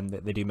bit.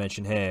 They do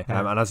mention here,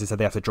 and as I said,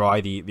 they have to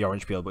dry the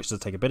orange peel, which does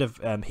take a bit of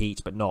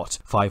heat, but not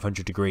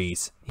 500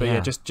 degrees. But yeah,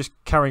 just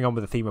carrying on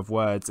with the theme of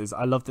words, is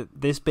I love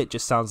that this bit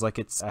just sounds like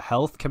it's a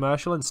health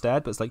commercial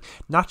instead, but it's like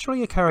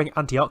naturally occurring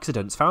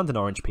antioxidants found in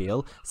orange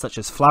peel, such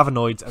as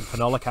flavonoids and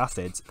phenolic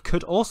acids,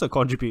 could also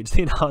contribute to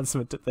the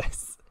enhancement of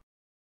this.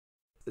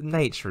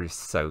 Nature is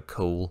so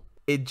cool.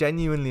 It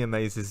genuinely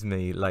amazes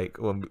me, like,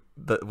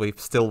 that we're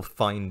still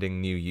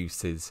finding new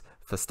uses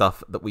for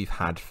stuff that we've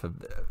had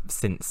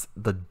since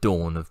the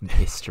dawn of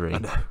history. I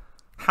know.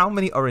 How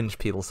many orange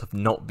peels have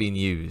not been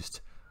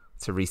used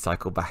to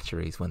recycle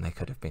batteries when they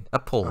could have been?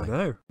 Appalling. I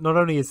know. Not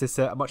only is this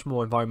a much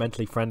more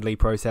environmentally friendly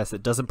process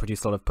that doesn't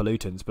produce a lot of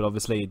pollutants, but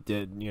obviously,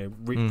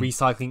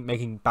 recycling,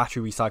 making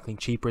battery recycling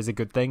cheaper is a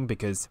good thing,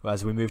 because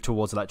as we move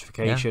towards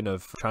electrification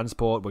of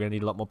transport, we're going to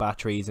need a lot more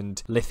batteries,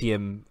 and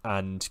lithium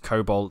and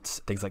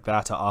cobalt, things like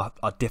that, are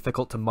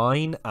difficult to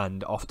mine,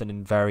 and often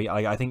in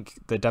I think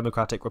the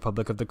Democratic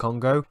Republic of the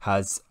Congo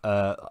has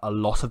a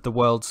lot of the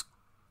world's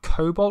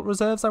cobalt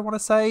reserves, I want to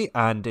say,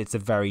 and it's a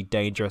very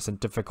dangerous and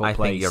difficult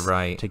place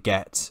to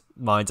get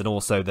mines, and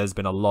also there's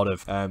been a lot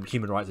of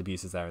human rights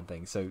abuses there and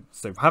things, so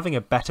having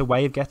a better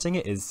way of getting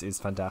it is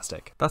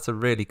fantastic. That's a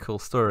really cool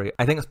story.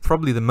 I think it's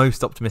probably the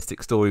most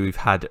optimistic story we've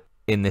had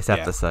in this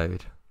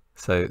episode.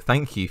 So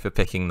thank you for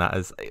picking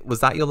that.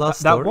 Was that your last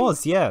story?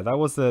 That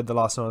was the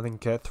last one. I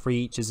think 3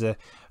 each is a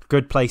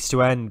good place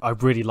to end. I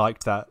really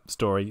liked that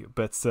story,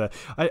 but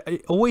I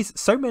always,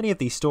 so many of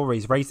these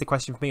stories raise the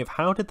question for me of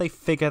how did they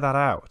figure that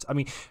out? I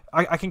mean,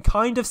 I can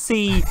kind of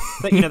see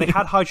that, they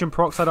had hydrogen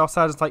peroxide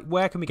outside. It's like,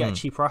 where can we get a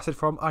cheaper acid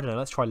from? I don't know,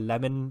 let's try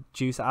lemon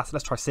juice acid,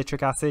 let's try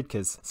citric acid,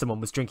 because someone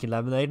was drinking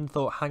lemonade and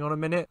thought, hang on a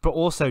minute. But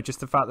also just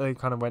the fact that they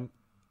kind of went,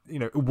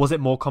 was it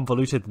more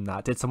convoluted than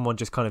that? Did someone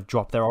just kind of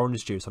drop their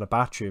orange juice on a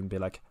battery and be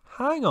like,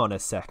 hang on a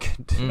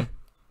second?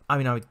 I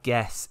mean, I would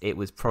guess it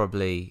was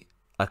probably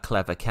a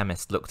clever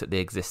chemist looked at the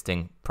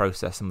existing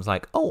process and was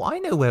like, oh, I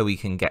know where we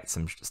can get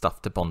some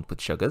stuff to bond with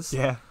sugars.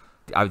 Yeah.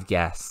 I would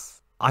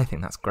guess. I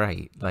think that's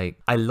great. Like,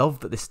 I love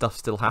that this stuff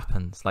still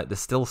happens. Like, there's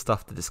still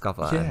stuff to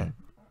discover. Yeah. And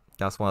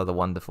that's one of the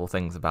wonderful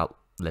things about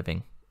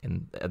living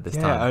at this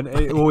time. And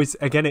it always,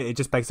 again, it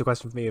just begs the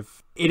question for me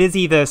of, it is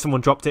either someone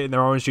dropped it in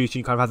their orange juice and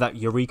you kind of have that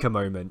eureka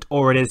moment,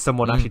 or it is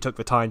someone actually took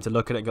the time to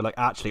look at it and go like,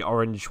 actually,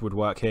 orange would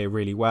work here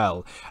really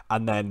well.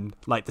 And then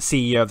like the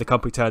CEO of the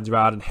company turns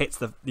around and hits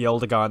the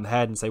older guy on the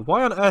head and say,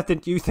 why on earth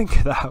didn't you think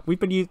of that? We've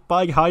been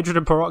buying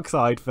hydrogen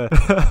peroxide for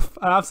an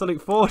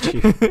absolute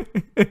fortune.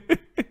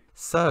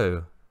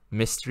 So,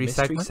 mystery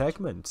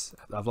segment?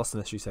 I've lost the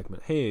mystery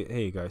segment. Here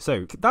you go.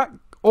 So that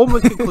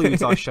almost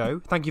concludes our show.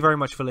 Thank you very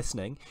much for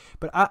listening.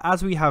 But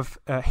as we have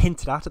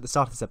hinted at the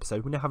start of this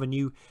episode, we now have a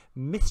new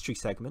mystery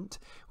segment,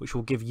 which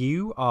will give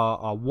you,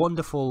 our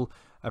wonderful,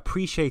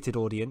 appreciated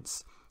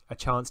audience, a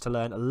chance to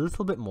learn a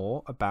little bit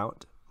more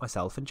about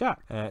myself and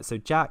Jack. So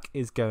Jack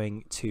is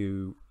going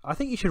to... I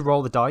think you should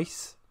roll the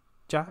dice,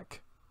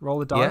 Jack. Roll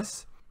the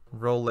dice. Yeah.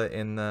 Roll it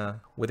in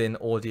within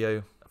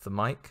audio of the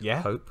mic.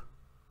 Yeah. Hope.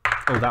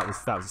 Oh, that was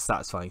a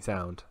satisfying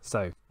sound.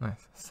 So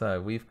Nice.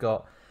 So we've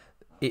got,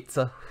 it's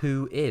a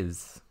who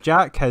is.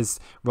 Jack has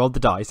rolled the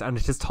dice and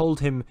it has told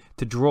him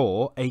to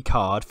draw a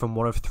card from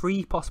one of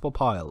 3 possible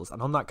piles.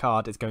 And on that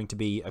card is going to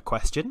be a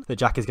question that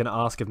Jack is going to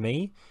ask of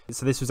me.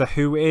 So this was a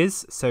who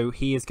is. So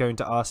he is going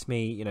to ask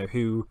me,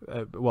 who...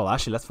 well,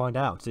 actually, let's find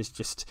out. It's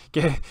just...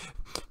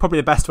 probably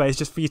the best way is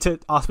just for you to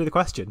ask me the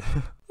question.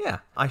 Yeah,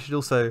 I should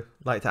also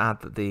like to add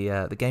that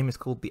the game is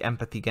called the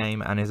Empathy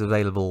Game and is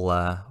available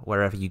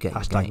wherever you get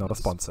your Hashtag games. not a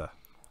sponsor.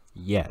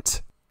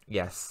 Yet.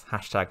 Yes,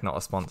 hashtag not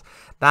a sponsor.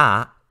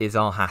 That is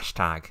our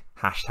hashtag.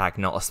 Hashtag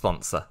not a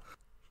sponsor.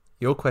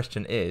 Your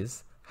question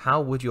is,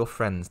 how would your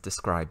friends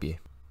describe you?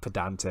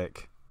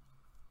 Pedantic.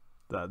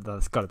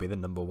 That's got to be the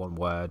number one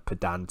word.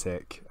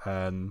 Pedantic.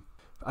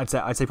 I'd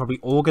say probably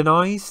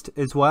organised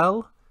as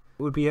well.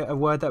 Would be a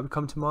word that would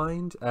come to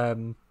mind.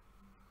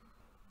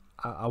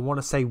 I want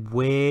to say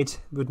weird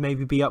would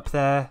maybe be up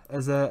there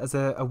as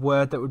a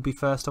word that would be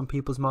first on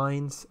people's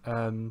minds.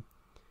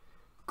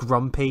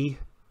 Grumpy,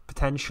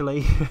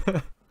 potentially.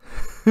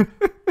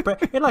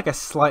 But in like a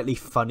slightly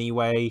funny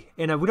way.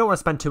 We don't want to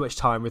spend too much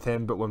time with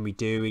him, but when we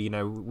do,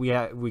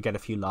 we get a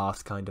few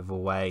laughs kind of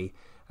away.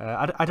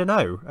 I don't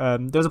know.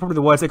 Those are probably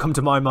the words that come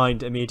to my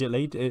mind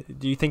immediately.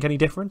 Do you think any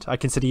different? I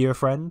consider you a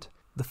friend.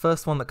 The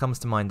first one that comes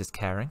to mind is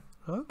caring.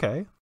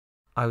 Okay.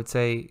 I would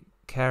say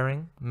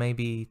caring,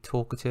 maybe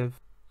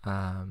talkative,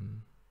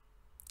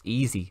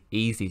 easy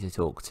to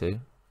talk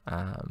to.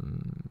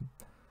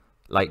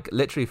 Like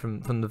literally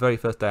from the very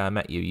first day I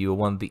met you, you were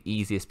one of the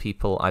easiest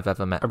people I've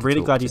ever met. I'm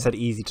really glad you said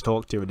easy to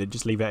talk to and didn't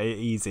just leave it at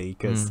easy,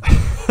 because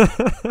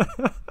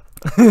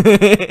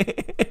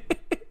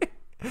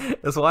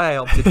that's why I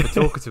opted for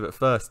talkative at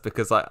first,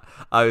 because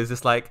I was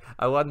just like,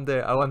 I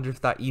wonder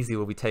if that easy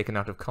will be taken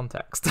out of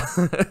context.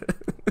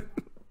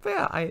 But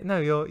yeah,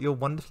 you're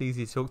wonderfully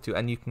easy to talk to,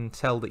 and you can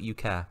tell that you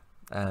care.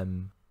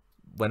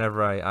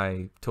 Whenever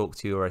I talk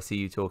to you or I see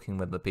you talking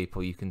with other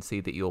people, you can see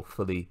that you're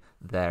fully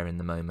there in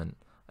the moment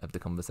of the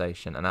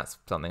conversation, and that's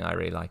something I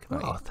really like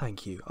about you. Oh,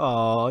 thank you.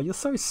 Oh, you're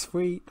so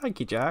sweet.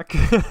 Thank you, Jack.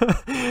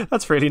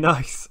 That's really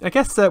nice. I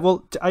guess,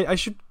 I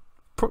should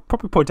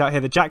probably point out here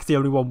that Jack's the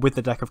only one with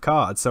the deck of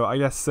cards, so I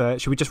guess,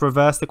 should we just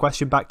reverse the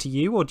question back to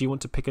you, or do you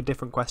want to pick a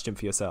different question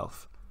for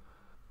yourself?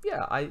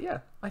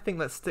 I think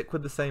let's stick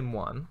with the same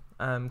one,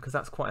 because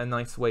that's quite a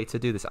nice way to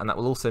do this, and that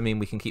will also mean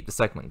we can keep the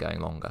segment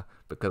going longer,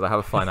 because I have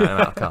a finite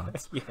amount of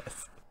cards.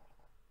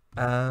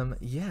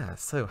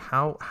 Yes. So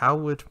how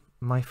would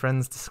my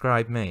friends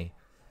describe me?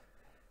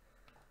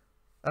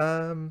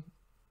 I'd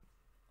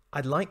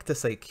like to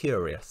say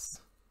curious,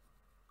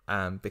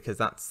 because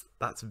that's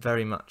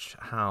very much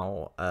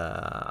how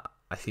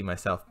I see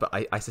myself, but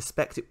I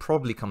suspect it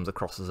probably comes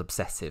across as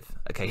obsessive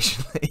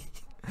occasionally.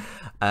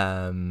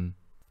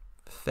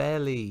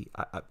 Fairly,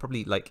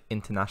 probably like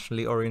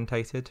internationally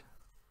orientated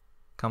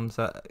comes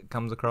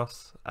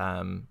across.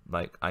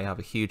 Like I have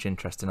a huge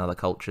interest in other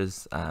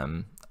cultures,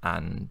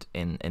 and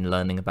in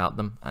learning about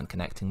them and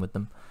connecting with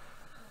them.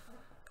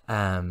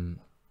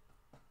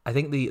 I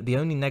think the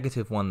only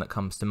negative one that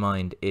comes to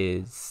mind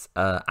is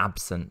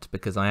absent,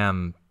 because I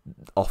am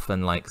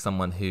often like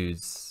someone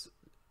who's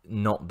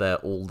not there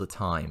all the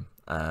time.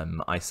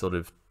 I sort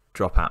of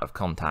drop out of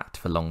contact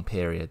for long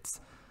periods,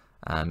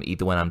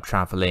 either when I'm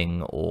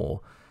traveling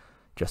or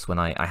just when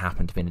I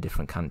happen to be in a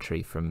different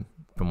country from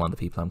one of the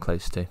people I'm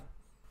close to.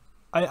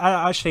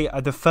 I actually,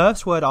 the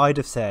first word I'd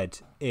have said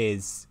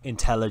is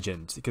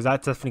intelligent, because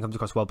that definitely comes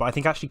across well, but I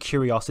think actually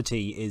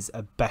curiosity is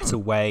a better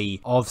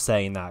way of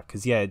saying that,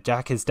 because yeah,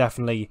 Jack is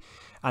definitely,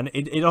 and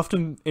it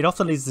often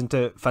leads us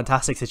into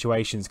fantastic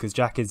situations,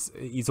 because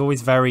he's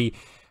always very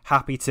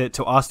happy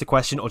to ask the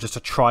question or just to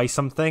try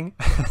something.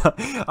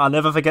 I'll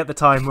never forget the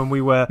time when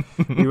we were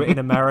in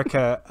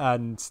America,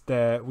 and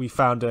we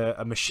found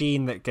a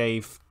machine that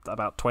gave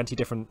about 20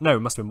 different, no, it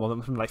must have been more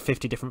than like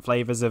 50 different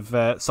flavors of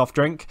soft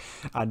drink,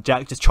 and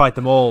Jack just tried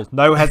them all,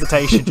 no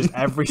hesitation, just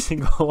every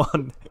single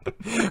one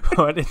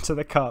went into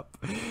the cup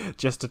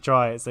just to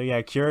try it. So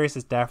yeah, curious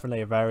is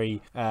definitely a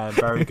very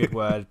good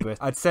word. But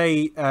I'd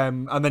say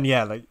and then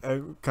yeah, like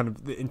kind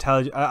of the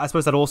intelligent, I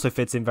suppose that also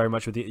fits in very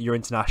much with your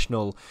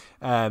international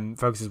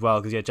focus as well,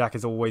 because yeah, Jack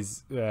is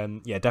always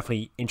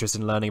definitely interested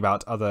in learning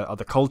about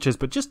other cultures,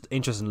 but just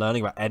interested in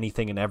learning about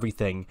anything and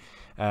everything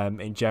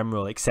in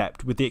general,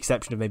 except with the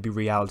exception of maybe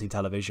reality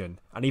television,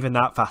 and even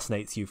that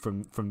fascinates you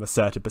from a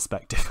certain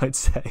perspective, I'd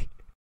say.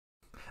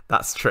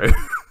 That's true.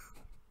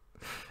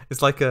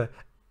 It's like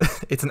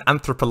it's an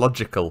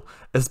anthropological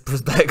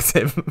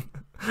perspective.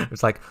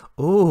 It's like,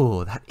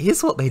 oh, that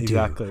is what they do.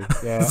 Exactly.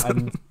 Yeah.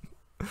 And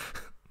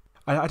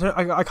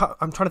I can't,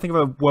 I'm trying to think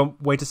of one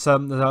way to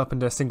sum that up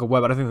into a single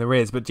word, but I don't think there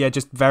is. But yeah,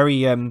 just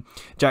very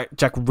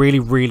Jack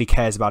really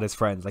cares about his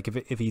friends. Like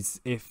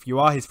if you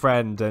are his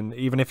friend, and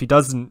even if he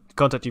doesn't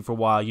contact you for a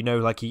while,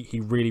 like he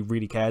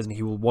really cares, and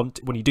he will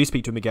want, when you do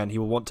speak to him again, he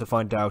will want to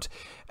find out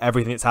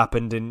everything that's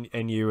happened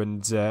in you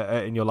and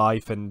in your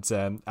life, and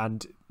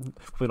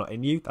probably not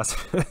in you. That's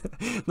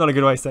not a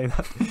good way of saying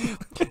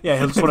that. Yeah,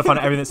 he'll just want to find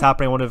out everything that's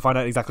happening. I want to find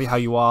out exactly how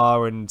you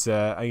are, and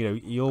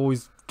he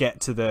always get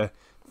to the...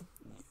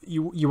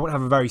 You won't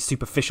have a very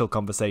superficial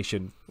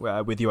conversation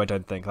with you, I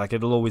don't think. Like,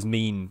 it'll always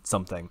mean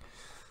something.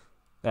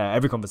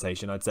 Every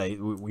conversation I'd say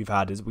we've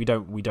had is we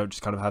don't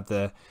just kind of have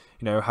the,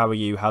 how are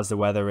you? How's the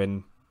weather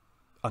in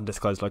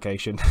undisclosed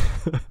location?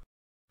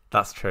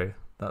 That's true.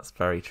 That's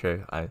very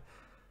true.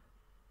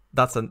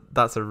 That's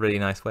a really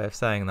nice way of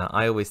saying that.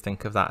 I always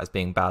think of that as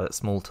being bad at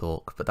small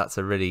talk, but that's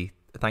a really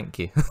thank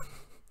you.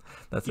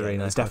 That's a really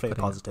nice. It's definitely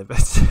a positive.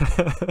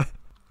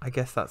 I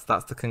guess that's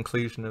the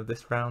conclusion of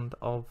this round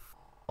of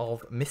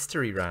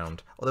mystery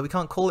round. Although we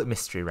can't call it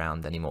mystery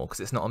round anymore because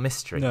it's not a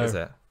mystery, is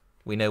it?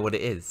 We know what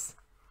it is.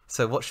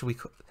 So what should we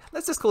call?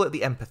 Let's just call it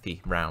the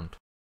empathy round.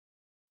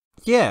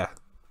 Yeah.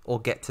 Or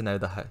get to know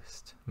the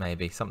host,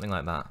 maybe something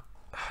like that.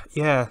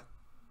 Yeah.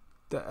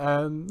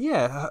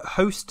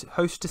 Host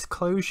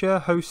disclosure,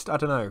 host, I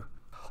don't know.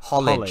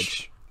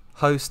 Hollage.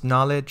 Host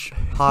knowledge,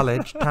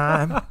 hollage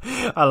time.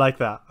 I like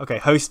that. Okay,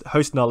 host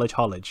knowledge,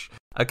 hollage.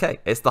 Okay,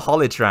 it's the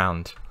hollage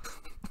round.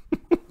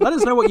 Let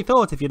us know what you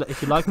thought. If you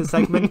liked the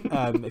segment,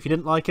 if you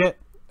didn't like it,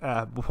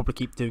 we'll probably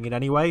keep doing it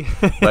anyway.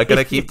 We're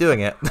gonna keep doing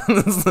it.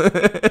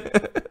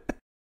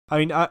 I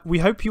mean, we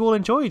hope you all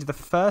enjoyed the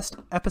first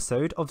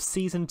episode of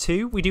season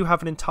 2. We do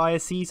have an entire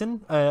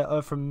season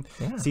from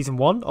season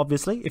 1,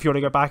 obviously, if you want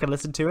to go back and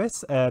listen to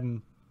it.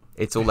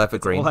 It's all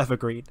evergreen. It's all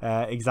evergreen,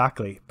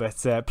 exactly.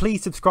 But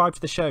please subscribe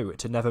to the show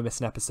to never miss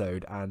an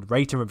episode, and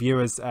rate and review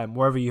us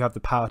wherever you have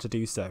the power to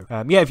do so.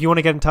 If you want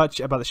to get in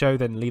touch about the show,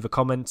 then leave a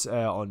comment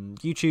on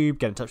YouTube,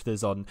 get in touch with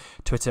us on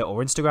Twitter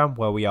or Instagram,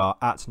 where we are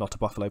at Not a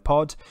Buffalo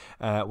Pod.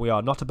 We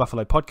are Not a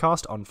Buffalo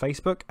Podcast on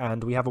Facebook,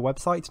 and we have a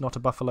website,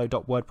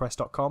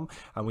 notabuffalo.wordpress.com,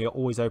 and we are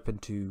always open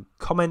to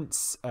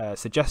comments,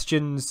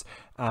 suggestions,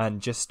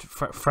 and just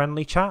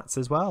friendly chats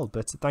as well.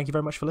 But thank you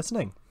very much for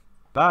listening.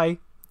 Bye.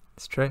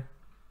 It's true.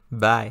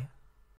 Bye.